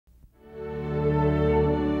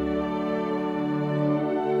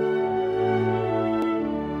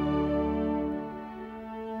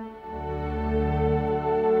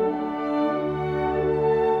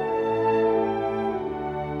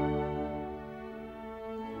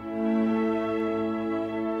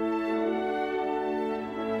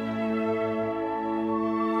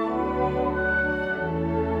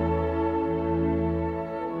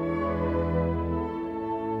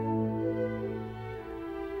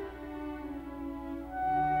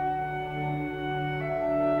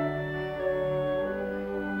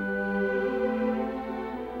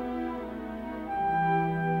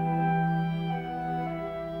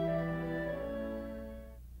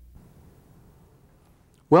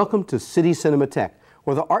Welcome to City Cinematheque,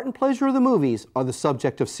 where the art and pleasure of the movies are the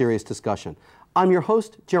subject of serious discussion. I'm your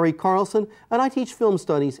host, Jerry Carlson, and I teach film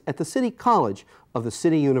studies at the City College of the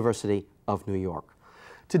City University of New York.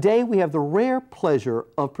 Today we have the rare pleasure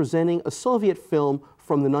of presenting a Soviet film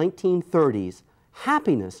from the 1930s,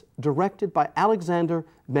 Happiness, directed by Alexander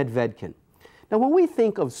Medvedkin. Now, when we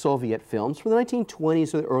think of Soviet films from the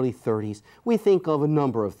 1920s or the early 30s, we think of a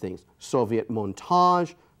number of things: Soviet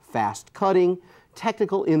montage, fast cutting,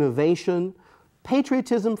 technical innovation,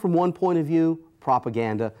 patriotism from one point of view,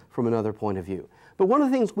 propaganda from another point of view. But one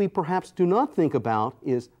of the things we perhaps do not think about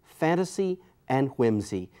is fantasy and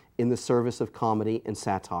whimsy in the service of comedy and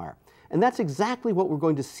satire. And that's exactly what we're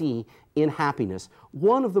going to see in Happiness,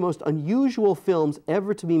 one of the most unusual films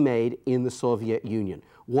ever to be made in the Soviet Union,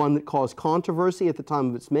 one that caused controversy at the time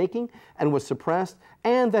of its making and was suppressed,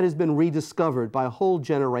 and that has been rediscovered by a whole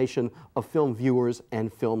generation of film viewers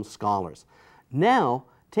and film scholars. Now,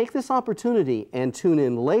 take this opportunity and tune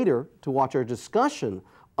in later to watch our discussion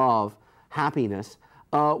of Happiness,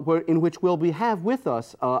 in which we'll have with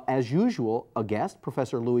us, as usual, a guest,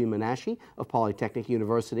 Professor Louis Menashe of Polytechnic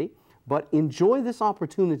University. But enjoy this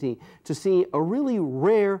opportunity to see a really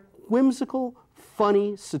rare, whimsical,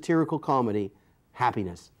 funny, satirical comedy,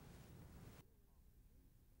 Happiness.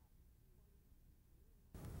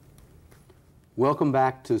 Welcome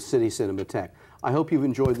back to City Cinematheque. I hope you've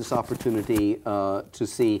enjoyed this opportunity to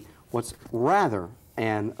see what's rather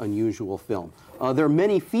an unusual film. There are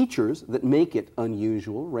many features that make it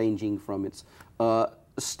unusual, ranging from its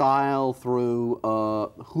style through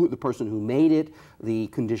the person who made it, the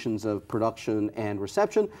conditions of production and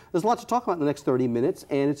reception. There's a lot to talk about in the next 30 minutes,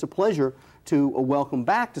 and it's a pleasure to welcome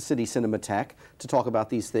back to City Cinematheque to talk about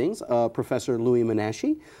these things Professor Louis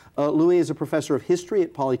Menashe. Louis is a professor of history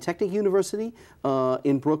at Polytechnic University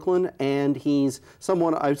in Brooklyn, and he's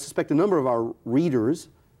someone I suspect a number of our readers,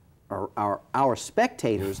 our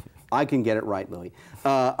spectators, I can get it right, Louis,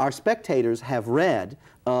 our spectators have read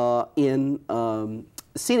in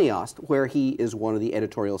Cineast, where he is one of the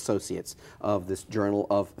editorial associates of this Journal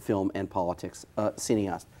of Film and Politics,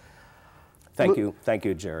 Cineast. Thank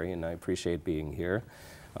you, Jerry, and I appreciate being here.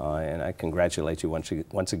 And I congratulate you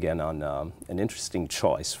once again on an interesting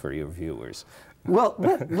choice for your viewers. Well,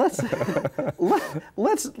 let's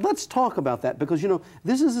talk about that, because, you know,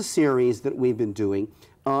 this is a series that we've been doing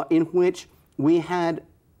in which we had,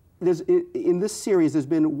 in this series there's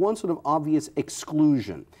been one sort of obvious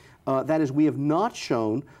exclusion. That is, we have not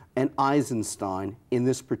shown an Eisenstein in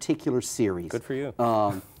this particular series. Good for you.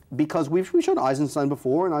 Because we've shown Eisenstein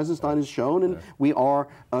before, and Eisenstein is shown, and we are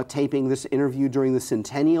taping this interview during the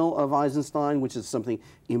centennial of Eisenstein, which is something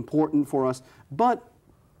important for us. But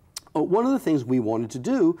one of the things we wanted to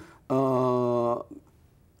do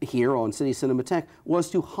here on City Cinematheque was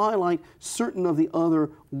to highlight certain of the other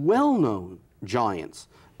well-known giants,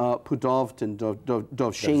 Pudovkin,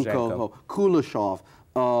 Dovzhenko, Kuleshov,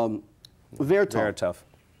 Vertov.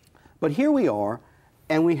 But here we are,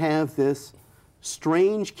 and we have this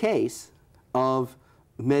strange case of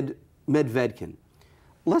Medvedkin.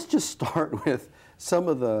 Let's just start with some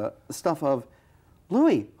of the stuff of,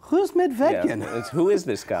 Louis, who's Medvedkin? Yeah, who is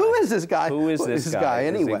this guy? Who is this guy? Who is this guy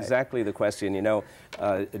anyway? That's exactly the question. You know,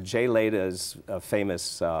 Jay Leder's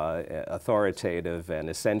famous, authoritative and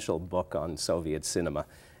essential book on Soviet cinema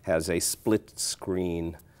has a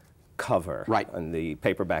split-screen cover on the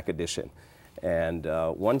paperback edition. And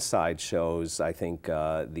one side shows, I think,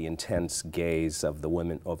 the intense gaze of the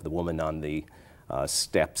woman on the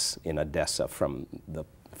steps in Odessa from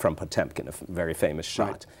Potemkin, a very famous shot.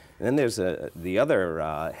 Right. And then there's the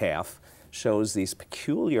other half shows these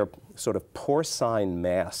peculiar sort of porcine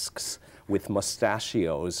masks with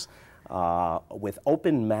mustachios, with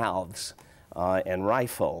open mouths, and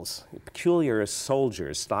rifles, peculiar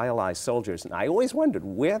soldiers, stylized soldiers. And I always wondered,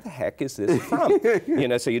 where the heck is this from? You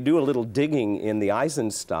know, so you do a little digging in the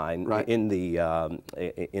Eisenstein, in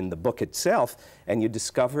the book itself, and you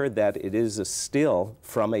discover that it is a still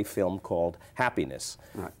from a film called Happiness,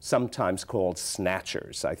 sometimes called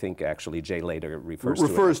Snatchers. I think actually Jay Leder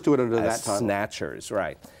refers to it under that title. Snatchers,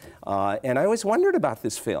 right. And I always wondered about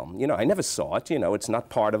this film. You know, I never saw it. You know, it's not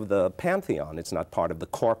part of the pantheon. It's not part of the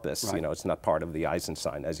corpus. You know, it's not part of the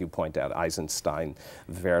Eisenstein, as you point out, Eisenstein,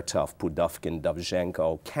 Vertov, Pudovkin,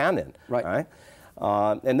 Dovzhenko canon. Right.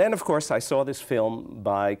 And then, of course, I saw this film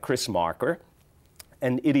by Chris Marker,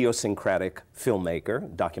 an idiosyncratic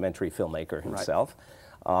filmmaker, documentary filmmaker himself.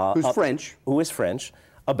 Who's French. Who is French,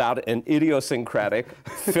 about an idiosyncratic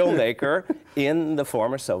filmmaker in the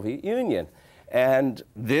former Soviet Union. And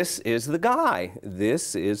this is the guy.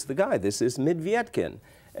 This is the guy. This is Medvedkin.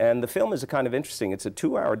 And the film is kind of interesting. It's a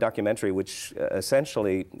 2-hour documentary which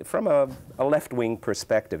essentially, from a left-wing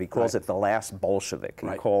perspective, he calls it The Last Bolshevik.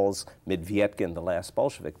 He calls Medvedkin the last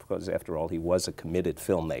Bolshevik because, after all, he was a committed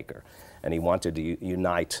filmmaker. And he wanted to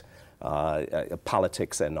unite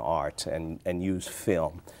politics and art and use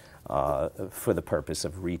film for the purpose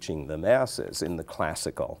of reaching the masses in the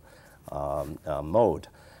classical mode.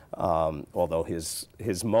 Although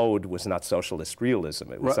his mode was not socialist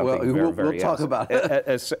realism. It was something very we'll talk about it.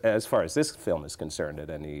 As far as this film is concerned, at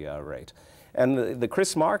any rate. And the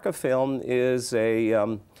Chris Marker film is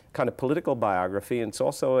a kind of political biography, and it's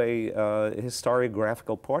also a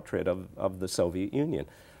historiographical portrait of the Soviet Union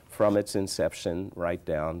from its inception right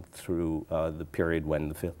down through the period when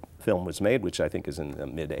the film was made, which I think is in the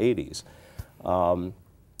mid-'80s.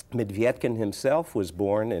 Medvedkin himself was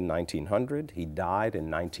born in 1900. He died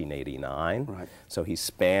in 1989. Right. So he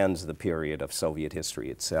spans the period of Soviet history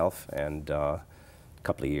itself, and a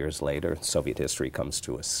couple of years later, Soviet history comes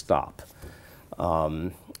to a stop.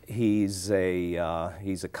 He's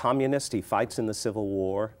a communist. He fights in the Civil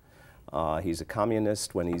War. He's a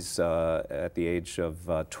communist when he's at the age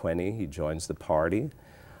of 20. He joins the party.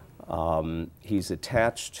 He's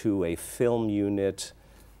attached to a film unit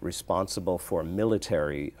responsible for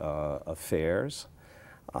military affairs.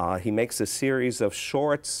 He makes a series of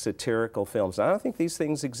short satirical films. I don't think these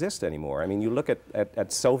things exist anymore. I mean, you look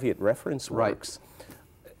at Soviet reference works.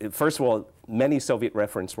 First of all, many Soviet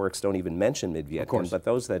reference works don't even mention Medvedkin, but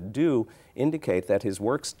those that do indicate that his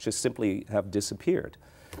works just simply have disappeared.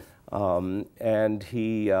 And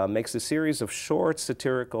he makes a series of short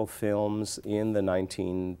satirical films in the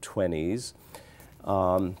 1920s.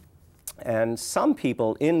 And some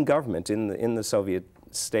people in government, in the Soviet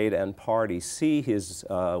state and party, see his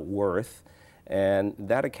worth, and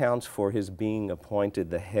that accounts for his being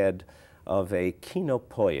appointed the head of a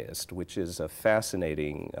kinopoezd, which is a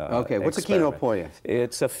fascinating what's a kinopoezd?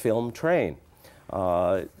 It's a film train.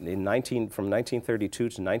 From 1932 to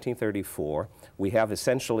 1934, we have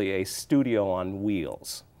essentially a studio on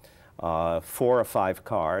wheels, 4 or 5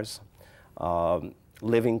 cars,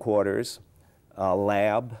 living quarters, a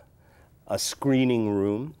lab, a screening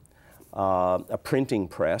room, a printing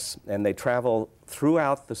press, and they travel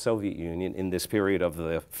throughout the Soviet Union in this period of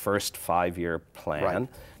the first 5-year plan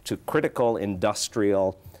to critical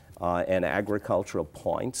industrial and agricultural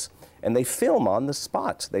points, and they film on the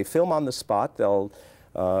spot. They film on the spot. They'll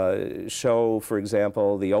show, for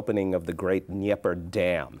example, the opening of the Great Dnieper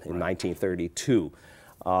Dam in 1932.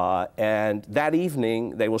 And that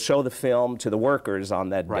evening, they will show the film to the workers on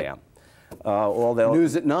that dam.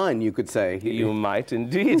 News at 9, you could say. You might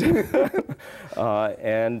indeed.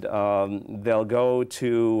 And they'll go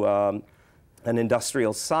to an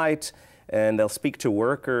industrial site, and they'll speak to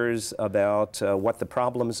workers about what the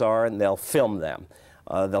problems are, and they'll film them.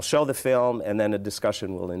 They'll show the film, and then a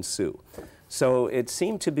discussion will ensue. So it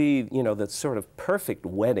seemed to be, you know, the sort of perfect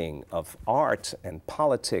wedding of art and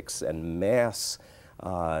politics and mass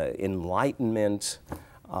enlightenment.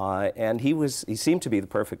 And he seemed to be the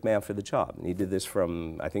perfect man for the job. And he did this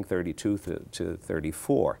from, I think, 32 to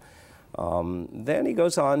 34. Then he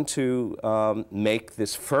goes on to make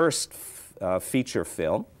this first feature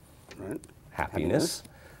film, Happiness,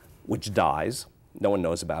 which dies. No one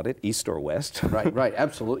knows about it, east or west. Right,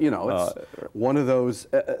 absolutely. You know, it's one of those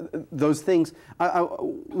things.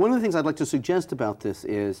 One of the things I'd like to suggest about this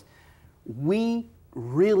is we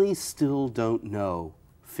really still don't know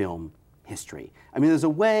film history. I mean, there's a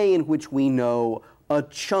way in which we know a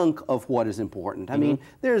chunk of what is important. I mean,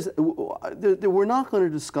 we're not going to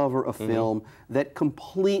discover a film that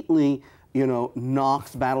completely, you know,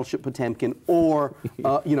 knocks Battleship Potemkin or,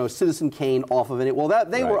 you know, Citizen Kane off of it. Well,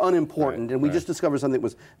 they were unimportant, and we just discovered something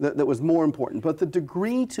that was more important. But the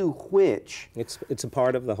degree to which it's a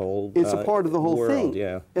part of the whole. It's a part of the whole world, thing.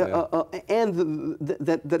 Yeah. And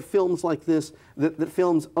that films like this, that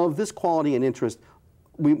films of this quality and interest,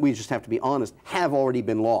 we just have to be honest, have already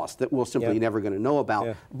been lost, that we're simply never going to know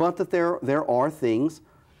about. But that there are things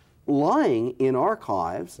lying in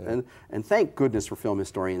archives, and thank goodness for film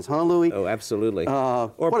historians, huh, Louis? Oh, absolutely.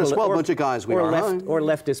 What a swell bunch of guys we are, or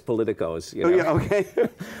leftist politicos, you know.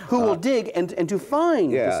 Who will dig and to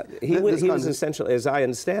find. Yeah, he was essential, as I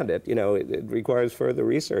understand it. You know, it requires further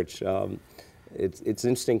research. It's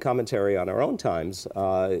interesting commentary on our own times.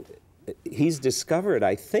 He's discovered,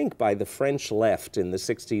 I think, by the French left in the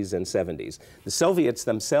 60s and 70s. The Soviets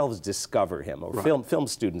themselves discover him, or film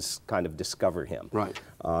students kind of discover him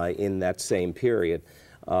in that same period.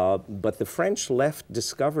 But the French left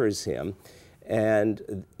discovers him,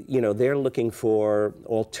 and you know, they're looking for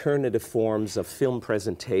alternative forms of film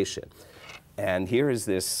presentation. And here is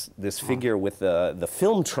this figure with the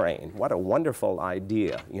film train. What a wonderful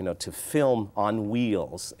idea, you know, to film on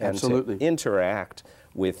wheels and to interact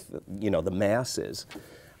with, you know, the masses.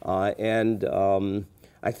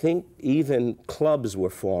 I think even clubs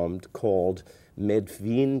were formed called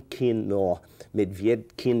Medvedkino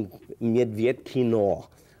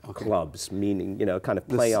clubs, meaning, you know, kind of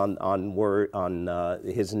play on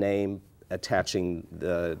his name, attaching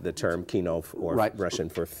the term kino or Russian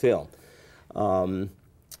for film.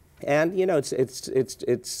 And you know, it's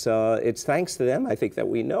thanks to them, I think, that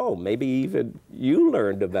we know. Maybe even you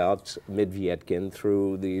learned about Medvedkin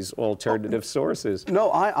through these alternative sources.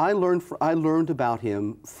 No, I learned about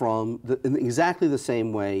him from in exactly the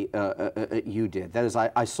same way you did. That is,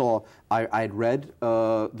 I had read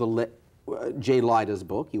Jay Leida's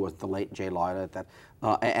book. He wasn't the late Jay Leida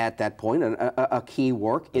at that point, a key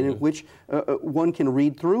work in which one can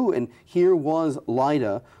read through. And here was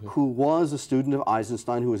Leida, who was a student of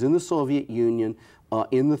Eisenstein, who was in the Soviet Union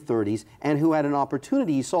in the 30s, and who had an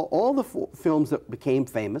opportunity. He saw all the films that became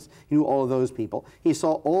famous. He knew all of those people. He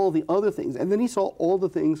saw all the other things, and then he saw all the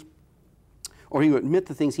things, or he would admit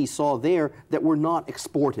the things he saw there that were not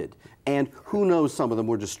exported. And who knows, some of them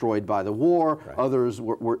were destroyed by the war, others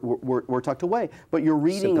were tucked away. But you're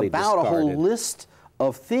reading about a whole list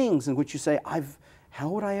of things in which you say, how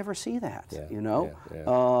would I ever see that? Yeah, you know? Yeah.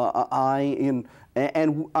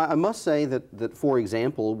 I must say that, for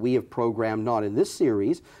example, we have programmed, not in this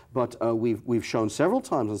series, but we've shown several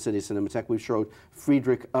times on City Cinematheque, we've showed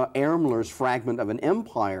Friedrich Ermler's Fragment of an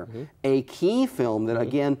Empire, a key film that,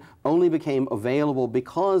 again, only became available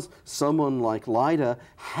because someone like Leida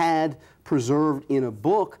had preserved in a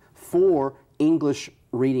book for English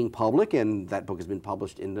reading public, and that book has been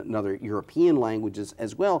published in other European languages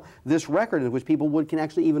as well, this record in which people can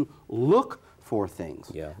actually even look for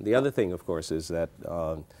things. Yeah. The other thing, of course, is that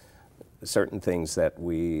certain things that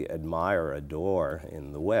we admire, adore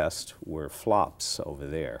in the West were flops over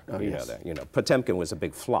there. Oh, you know that. You know, Potemkin was a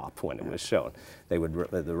big flop when it was shown. They would,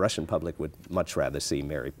 the Russian public would much rather see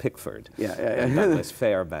Mary Pickford, and Douglas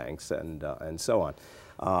Fairbanks, and so on.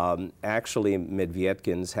 Actually,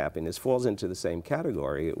 Medvedkin's Happiness falls into the same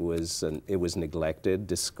category. It was neglected,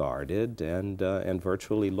 discarded, and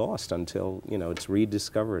virtually lost until, you know, it's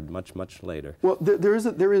rediscovered much later. Well, there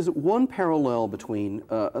is one parallel between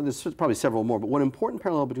there's probably several more, but one important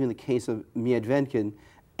parallel between the case of Medvedkin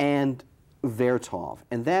and Vertov,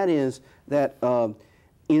 and that is that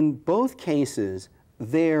in both cases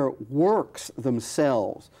their works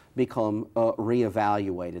themselves become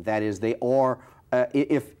reevaluated. That is, they are.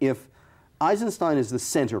 If Eisenstein is the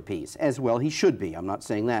centerpiece, as well he should be, I'm not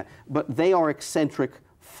saying that, but they are eccentric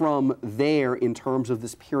from there in terms of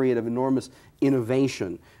this period of enormous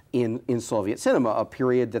innovation in Soviet cinema, a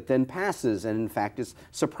period that then passes and in fact is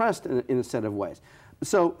suppressed in a set of ways.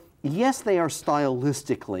 So yes, they are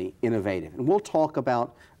stylistically innovative, and we'll talk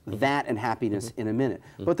about that and Happiness in a minute.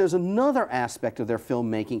 But there's another aspect of their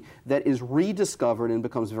filmmaking that is rediscovered and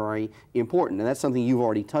becomes very important, and that's something you've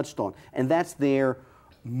already touched on, and that's their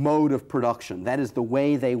mode of production. That is the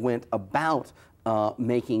way they went about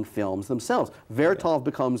making films themselves. Vertov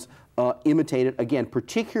becomes imitated, again,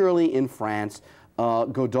 particularly in France.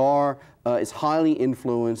 Godard is highly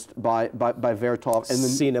influenced by Vertov. And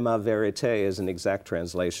Cinema Verite is an exact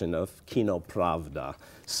translation of Kino Pravda,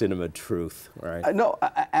 cinema truth, right? No,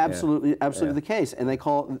 absolutely the case. And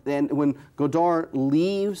and when Godard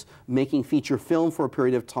leaves making feature film for a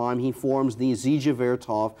period of time, he forms the Zizia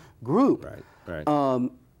Vertov group. Right.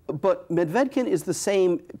 But Medvedkin is the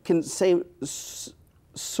same,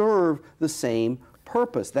 serve the same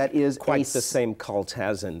purpose. That is quite the same cult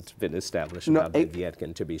hasn't been established about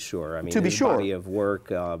Medvedkin, to be sure. I mean, his body of work.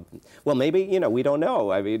 Well, maybe, you know, we don't know.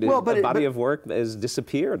 I mean, the body of work has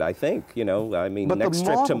disappeared, I think. You know, I mean, next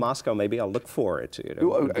trip to Moscow, maybe I'll look for it. You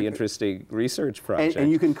know, it would be an interesting research project. And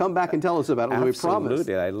you can come back and tell us about it when we promise.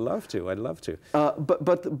 Absolutely, I'd love to. I'd love to.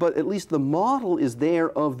 But at least the model is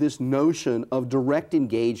there of this notion of direct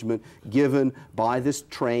engagement given by this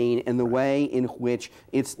train, and the way in which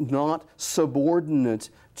it's not subordinate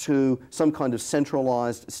to some kind of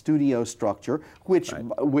centralized studio structure,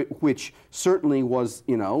 which certainly was,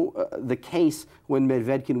 you know, the case when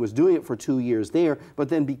Medvedkin was doing it for 2 years there, but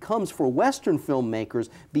then becomes, for Western filmmakers,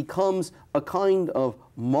 becomes a kind of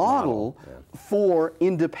model for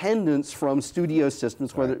independence from studio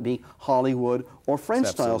systems, whether it be Hollywood or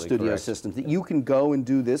French-style studio systems, that you can go and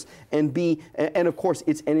do this and be, and of course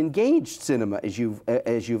it's an engaged cinema, as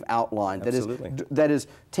you've outlined, that is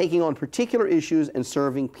taking on particular issues and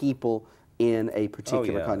serving people in a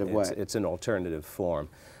particular kind of way. It's an alternative form.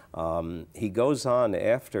 He goes on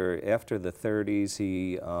after the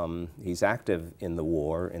 30s. He's active in the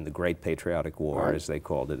war, in the Great Patriotic War, as they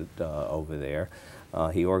called it over there.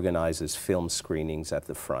 He organizes film screenings at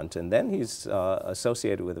the front, and then he's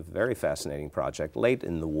associated with a very fascinating project late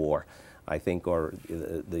in the war, I think, or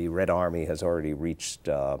the Red Army has already reached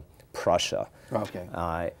Prussia. Okay.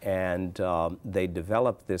 And they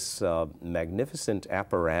developed this magnificent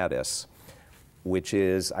apparatus, which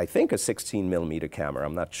is, I think, a 16mm camera.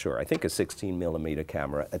 I'm not sure. I think a 16mm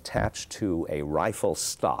camera attached to a rifle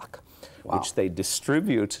stock, which they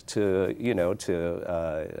distribute to, you know,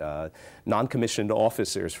 to non-commissioned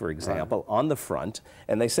officers, for example, on the front,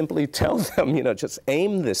 and they simply tell them, you know, just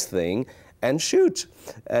aim this thing and shoot,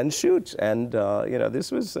 and shoot. And, you know,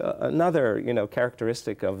 this was another, you know,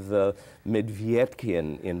 characteristic of the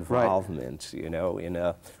Medvedkin involvement, you know, in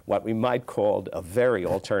what we might call a very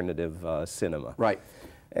alternative cinema. Right.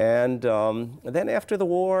 And then after the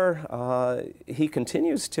war, he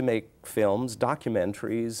continues to make films,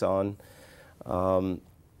 documentaries on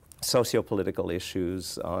socio-political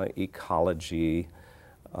issues, ecology,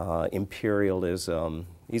 imperialism.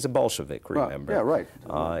 He's a Bolshevik, remember? Yeah, right.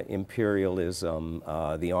 Imperialism,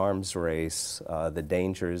 the arms race, the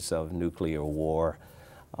dangers of nuclear war.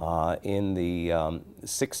 In the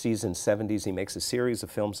 60s and 70s, he makes a series of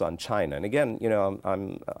films on China. And again, you know,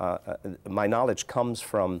 my knowledge comes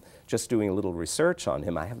from just doing a little research on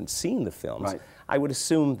him. I haven't seen the films. Right. I would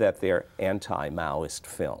assume that they're anti-Maoist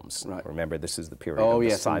films. Right. Remember, this is the period of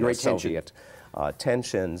the Sino-Soviet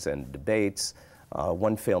tensions and debates.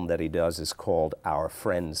 One film that he does is called Our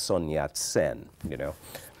Friend Sun Yat-sen. You know,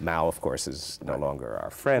 Mao, of course, is no longer our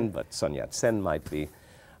friend, but Sun Yat-sen might be.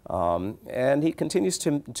 And he continues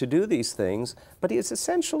to do these things, but he is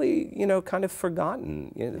essentially, you know, kind of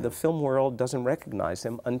forgotten. You know, the film world doesn't recognize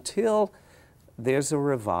him until there's a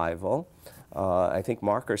revival. I think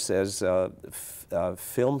Marker says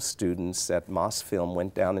film students at Mosfilm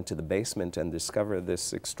went down into the basement and discovered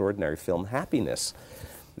this extraordinary film, Happiness,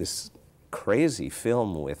 this crazy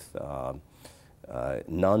film with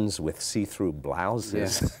nuns with see-through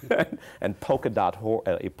blouses and a polka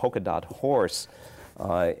dot horse.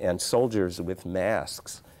 And soldiers with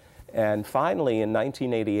masks. And finally, in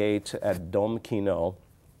 1988, at Dom Kino,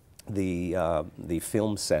 the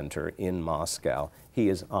film center in Moscow, he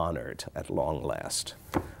is honored at long last.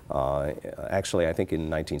 Actually, I think in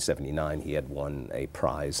 1979, he had won a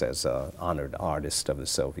prize as an honored artist of the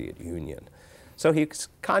Soviet Union. So he's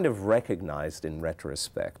kind of recognized in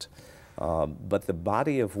retrospect. But the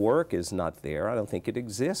body of work is not there. I don't think it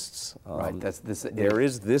exists. Right. There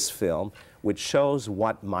is this film, which shows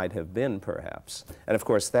what might have been, perhaps. And of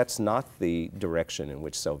course, that's not the direction in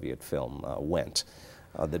which Soviet film went.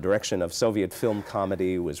 The direction of Soviet film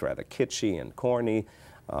comedy was rather kitschy and corny.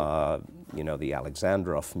 You know, the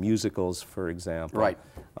Alexandrov musicals, for example. Right.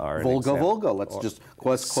 Volga, Volga. Let's just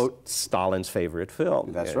quote Stalin's favorite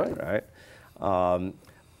film. That's right. Right.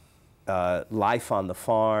 Life on the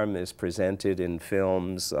farm is presented in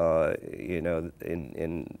films, you know,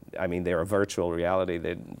 I mean, they're a virtual reality.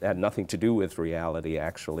 They had nothing to do with reality,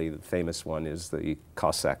 actually. The famous one is the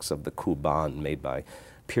Cossacks of the Kuban, made by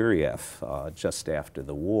Piriev just after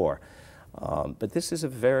the war. But this is a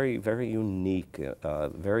very, very unique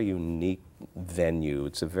venue.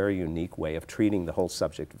 It's a very unique way of treating the whole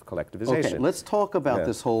subject of collectivization. Okay, let's talk about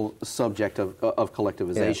this whole subject of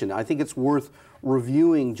collectivization. I think it's worth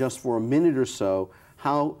reviewing just for a minute or so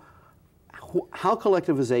how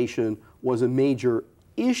collectivization was a major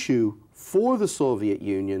issue for the Soviet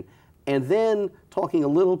Union, and then talking a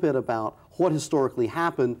little bit about what historically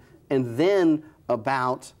happened, and then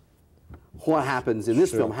about what happens in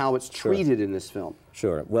this film, how it's treated in this film.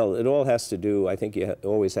 Sure. Well, it all has to do, I think you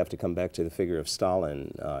always have to come back to the figure of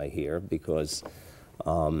Stalin here, because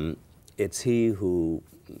it's he who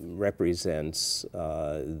represents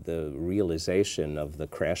the realization of the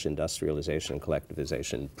crash industrialization and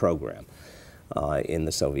collectivization program in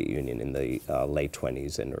the Soviet Union in the late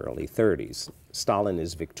 20s and early 30s. Stalin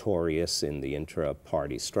is victorious in the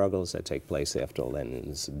intra-party struggles that take place after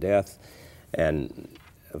Lenin's death, and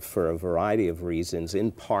for a variety of reasons, in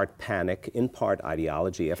part panic, in part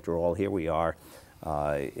ideology. After all, here we are,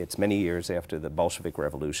 it's many years after the Bolshevik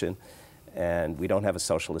Revolution, and we don't have a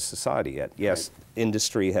socialist society yet. Yes,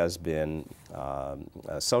 industry has been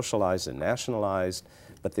socialized and nationalized,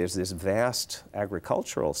 but there's this vast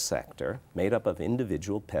agricultural sector made up of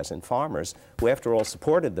individual peasant farmers who, after all,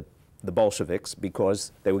 supported the Bolsheviks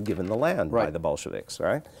because they were given the land by the Bolsheviks,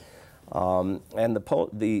 right? And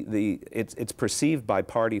it's perceived by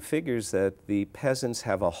party figures that the peasants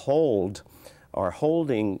have a hold are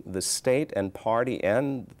holding the state and party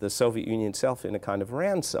and the Soviet Union itself in a kind of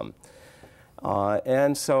ransom.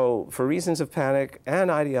 And so, for reasons of panic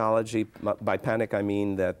and ideology, by panic I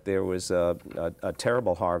mean that there was a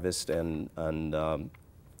terrible harvest and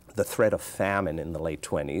the threat of famine in the late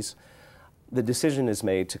 20s, the decision is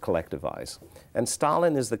made to collectivize. And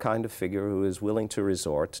Stalin is the kind of figure who is willing to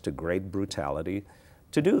resort to great brutality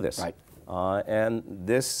to do this. Right. And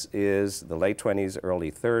this is the late 20s,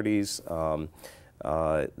 early 30s,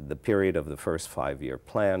 the period of the first 5-year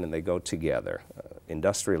plan, and they go together,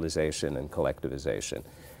 industrialization and collectivization.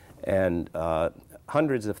 And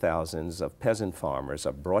hundreds of thousands of peasant farmers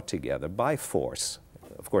are brought together by force.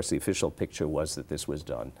 Of course, the official picture was that this was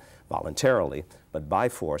done voluntarily, but by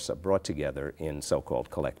force are brought together in so-called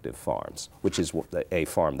collective farms, which is a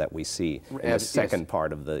farm that we see in the second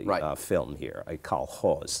part of the film here, a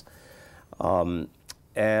kolkhoz.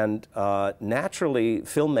 Naturally,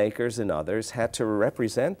 filmmakers and others had to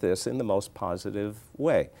represent this in the most positive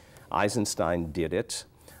way. Eisenstein did it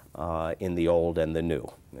in The Old and the New,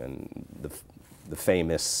 and the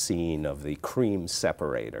famous scene of the cream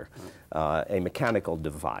separator, a mechanical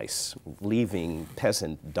device leaving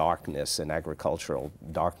peasant darkness and agricultural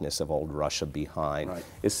darkness of old Russia behind,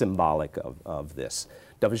 is symbolic of this.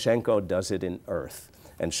 Dovzhenko does it in Earth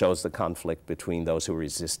and shows the conflict between those who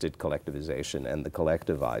resisted collectivization and the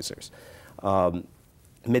collectivizers.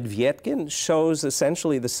 Medvedkin shows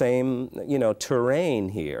essentially the same, terrain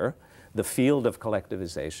here, the field of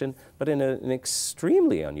collectivization, but in an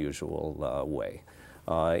extremely unusual way,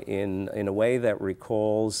 in a way that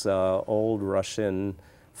recalls old Russian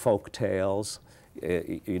folk tales.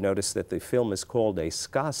 You notice that the film is called a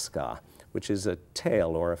сказка, which is a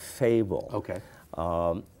tale or a fable. Okay.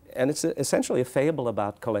 And it's essentially a fable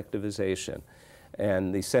about collectivization.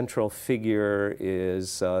 And the central figure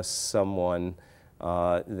is someone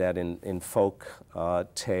that in folk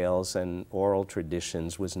tales and oral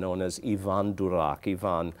traditions was known as Ivan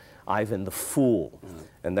Durak, Ivan the Fool.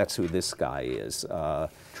 And that's who this guy is.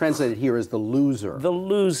 Translated here as the loser. The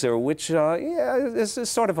loser, which is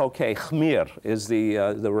sort of okay. Khmir is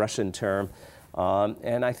the Russian term.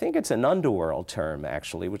 And I think it's an underworld term,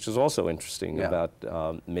 actually, which is also interesting about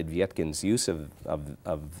Medvedkin's use of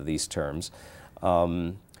these terms.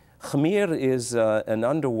 Khmir is an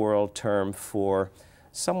underworld term for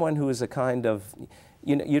someone who is a kind of,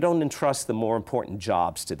 you don't entrust the more important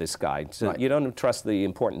jobs to this guy. So you don't entrust the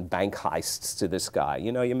important bank heists to this guy.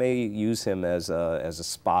 You may use him as a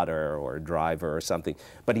spotter or a driver or something,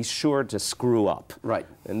 but he's sure to screw up. Right.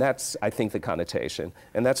 And that's, I think, the connotation.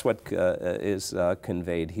 And that's what is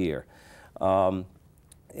conveyed here.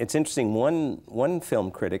 It's interesting, one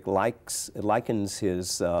film critic likens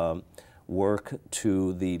his work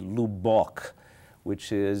to the lubok,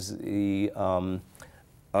 which is a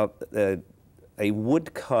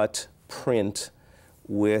woodcut print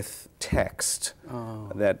with text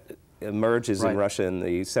that emerges in Russia in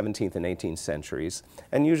the 17th and 18th centuries,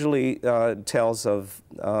 and usually tells of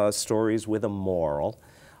stories with a moral,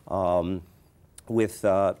 with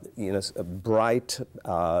bright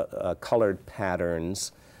colored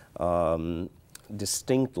patterns,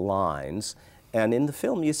 distinct lines. And in the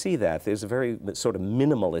film, you see that. There's a very sort of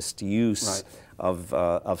minimalist use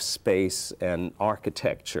of space and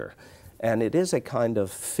architecture. And it is a kind of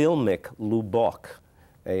filmic lubok,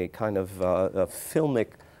 a kind of a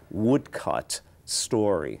filmic woodcut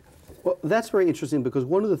story. Well, that's very interesting, because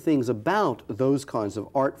one of the things about those kinds of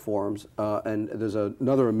art forms, and there's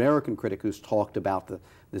another American critic who's talked about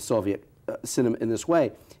the Soviet cinema in this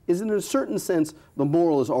way, is in a certain sense the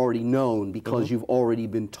moral is already known, because you've already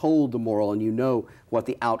been told the moral and you know what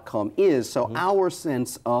the outcome is. So our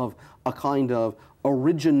sense of a kind of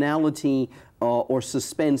originality or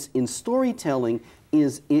suspense in storytelling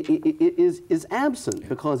is absent,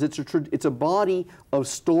 because it's a body of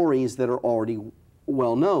stories that are already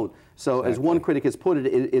well known. So as one critic has put it,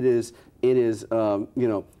 it is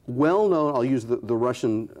well known. I'll use the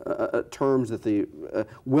Russian terms, that the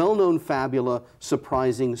well known fabula,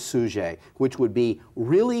 surprising sujet, which would be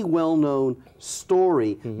really well known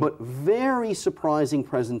story, but very surprising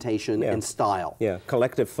presentation and style. Yeah,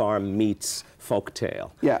 collective farm meets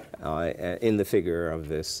folktale. Yeah, in the figure of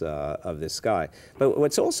this guy. But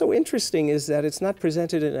what's also interesting is that it's not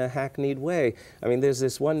presented in a hackneyed way. I mean, there's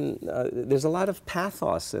this one. There's a lot of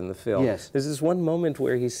pathos in the film. Yes. There's this one moment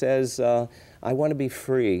where he says, "I want to be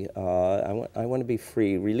free. I want to be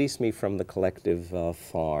free. Release me from the collective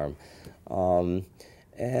farm."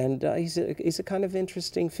 And he's a kind of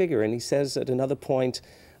interesting figure. And he says at another point,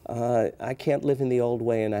 "I can't live in the old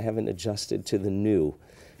way, and I haven't adjusted to the new."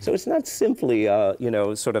 So it's not simply, you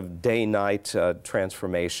know, sort of day-night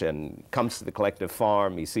transformation. Comes to the collective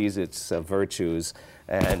farm, he sees its virtues,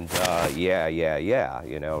 and yeah,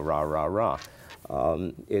 you know, rah, rah, rah.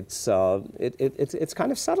 It's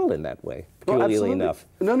kind of subtle in that way, peculiarly enough.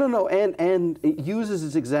 No, and it uses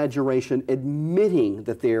its exaggeration, admitting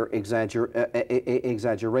that they're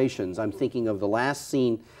exaggerations. I'm thinking of the last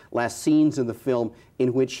scenes in the film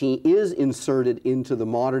in which he is inserted into the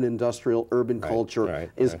modern industrial urban culture,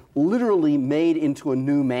 is literally made into a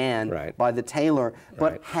new man by the tailor,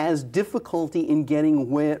 but has difficulty in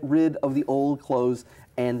getting rid of the old clothes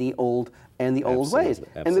and the old ways.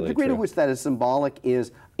 And the degree to which that is symbolic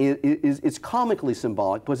is it's comically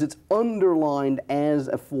symbolic, but it's underlined as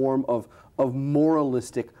a form of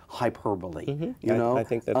moralistic hyperbole. You know, I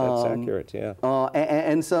think that's accurate. Yeah.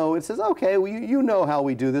 And so it says, okay, well, you know how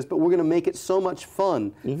we do this, but we're going to make it so much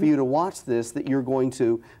fun for you to watch this that you're going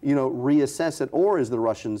to, you know, reassess it, or as the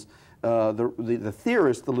Russians. The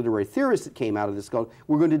theorist, the literary theorist that came out of this, called,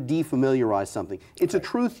 we're going to defamiliarize something. It's a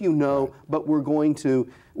truth you know, but we're going to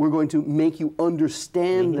make you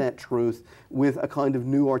understand that truth with a kind of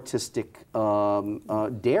new artistic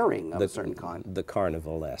daring of a certain kind. The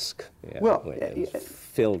carnivalesque. Yeah, well,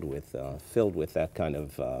 filled with that kind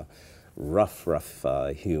of rough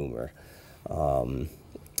humor.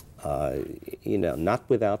 You know, not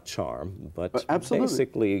without charm, but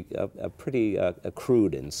basically pretty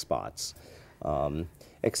crude in spots,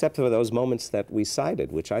 except for those moments that we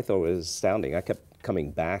cited, which I thought was astounding. I kept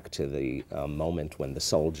coming back to the moment when the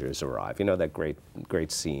soldiers arrive. You know, that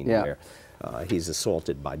great scene where he's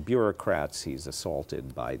assaulted by bureaucrats, he's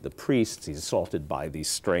assaulted by the priests, he's assaulted by these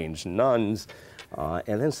strange nuns,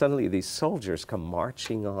 and then suddenly these soldiers come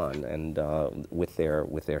marching on, and with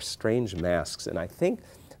their strange masks, and I think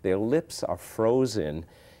their lips are frozen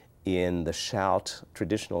in the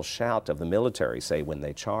traditional shout of the military, say, when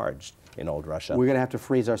they charged in old Russia. We're going to have to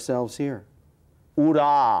freeze ourselves here.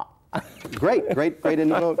 Ura! Great ending,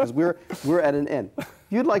 because we're at an end. If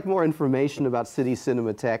you'd like more information about City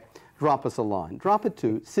Cinematheque, drop us a line. Drop it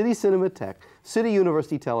to City Cinematheque, City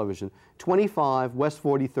University Television, 25 West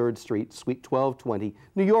 43rd Street, Suite 1220,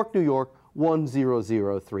 New York, New York,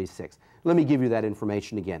 10036. Let me give you that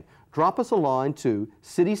information again. Drop us a line to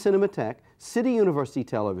City Cinematheque, City University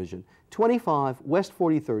Television, 25 West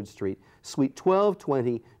 43rd Street, Suite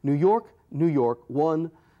 1220, New York, New York,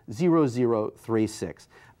 10036.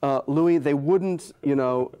 Louis, they wouldn't, you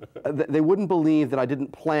know, they wouldn't believe that I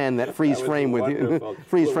didn't plan that freeze frame with you.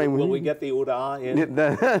 Will we get the ura in?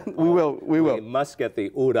 We will. We must get the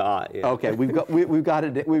ura in. Okay, we've got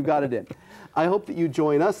it in. I hope that you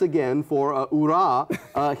join us again for ura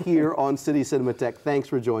here on City Cinematheque. Thanks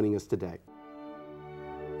for joining us today.